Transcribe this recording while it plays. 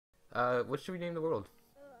What should we name the world?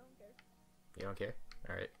 Oh, I don't care. You don't care?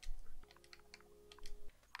 Alright.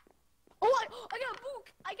 Oh, I got a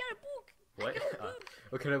book! I got a book! What? I got a book!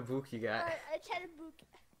 What kind of book you got? Alright, I tried a book.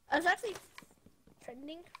 I was actually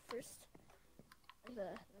trending first. The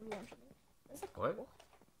number one trending. That's like What? cool.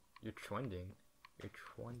 You're trending. You're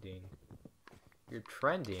trending. You're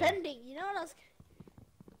trending. Trending, you know what I was...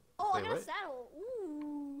 Oh, Wait, I got a what? saddle.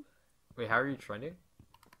 Ooh. Wait, how are you trending?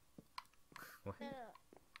 What?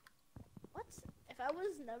 What? If I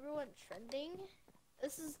was number one trending,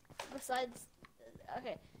 this is besides.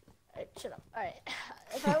 Okay, alright, shut up. Alright,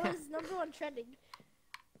 if I was number one trending,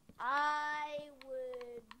 I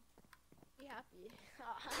would be happy.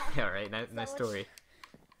 Alright, nice, nice story.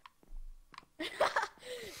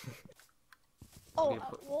 Oh, You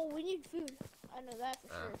put- well, we need food. I know that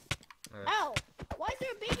for sure. Alright. Ow! Why is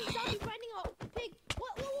there a baby zombie fighting a pig?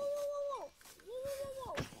 What? Whoa, whoa, whoa, whoa, whoa, whoa,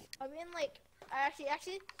 whoa, whoa! I mean, like, I'm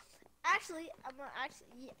gonna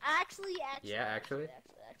actually. Yeah, actually?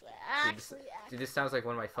 Actually. Dude, this sounds like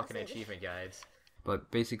one of my fucking say this. achievement guides.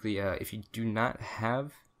 But basically, if you do not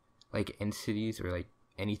have, like, entities or, like,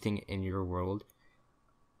 anything in your world,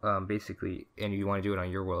 basically, and you want to do it on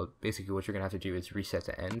your world, basically what you're gonna have to do is reset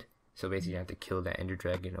the end. So basically you have to kill that ender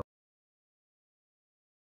dragon.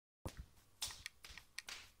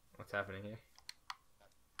 What's happening here?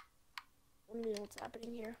 What do you know what's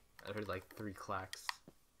happening here? I heard like 3 clacks.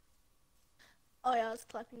 Oh yeah, I was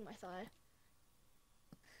clapping my thigh.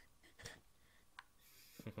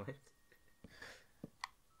 What?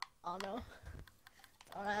 Oh no.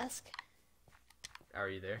 Don't ask. Are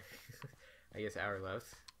you there? I guess hour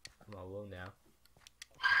left. I'm all alone now.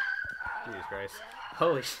 Jesus Christ.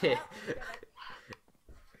 Holy shit.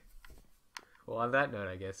 Well, on that note,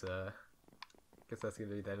 I guess that's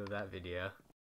gonna be the end of that video.